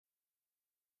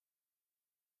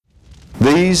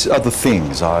These are the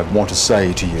things I want to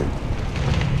say to you.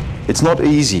 It's not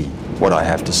easy what I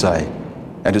have to say,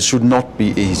 and it should not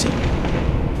be easy.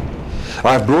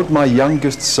 I have brought my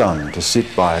youngest son to sit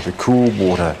by the cool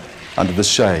water under the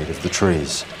shade of the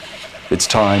trees. It's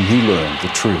time he learned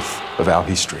the truth of our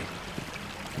history.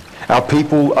 Our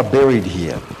people are buried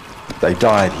here. They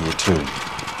died here too.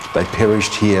 They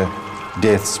perished here,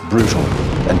 deaths brutal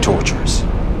and torturous.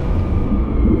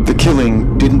 The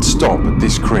killing didn't stop at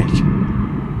this creek.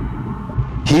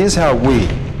 Here's how we,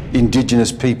 Indigenous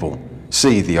people,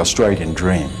 see the Australian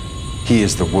dream.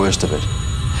 Here's the worst of it.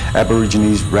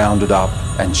 Aborigines rounded up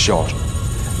and shot.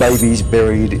 Babies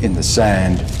buried in the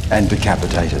sand and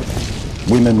decapitated.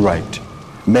 Women raped.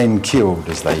 Men killed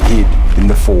as they hid in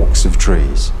the forks of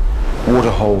trees.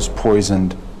 Waterholes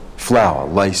poisoned. Flour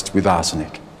laced with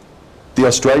arsenic. The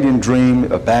Australian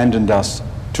dream abandoned us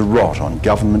to rot on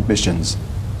government missions,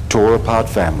 tore apart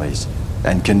families,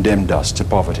 and condemned us to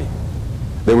poverty.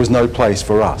 There was no place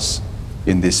for us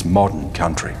in this modern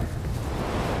country.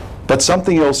 But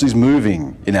something else is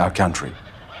moving in our country.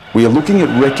 We are looking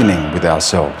at reckoning with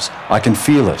ourselves. I can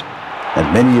feel it,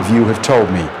 and many of you have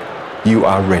told me you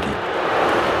are ready.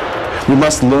 We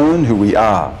must learn who we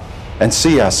are and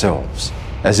see ourselves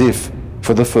as if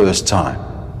for the first time.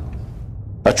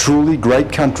 A truly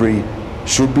great country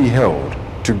should be held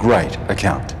to great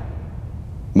account.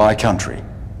 My country,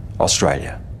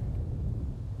 Australia.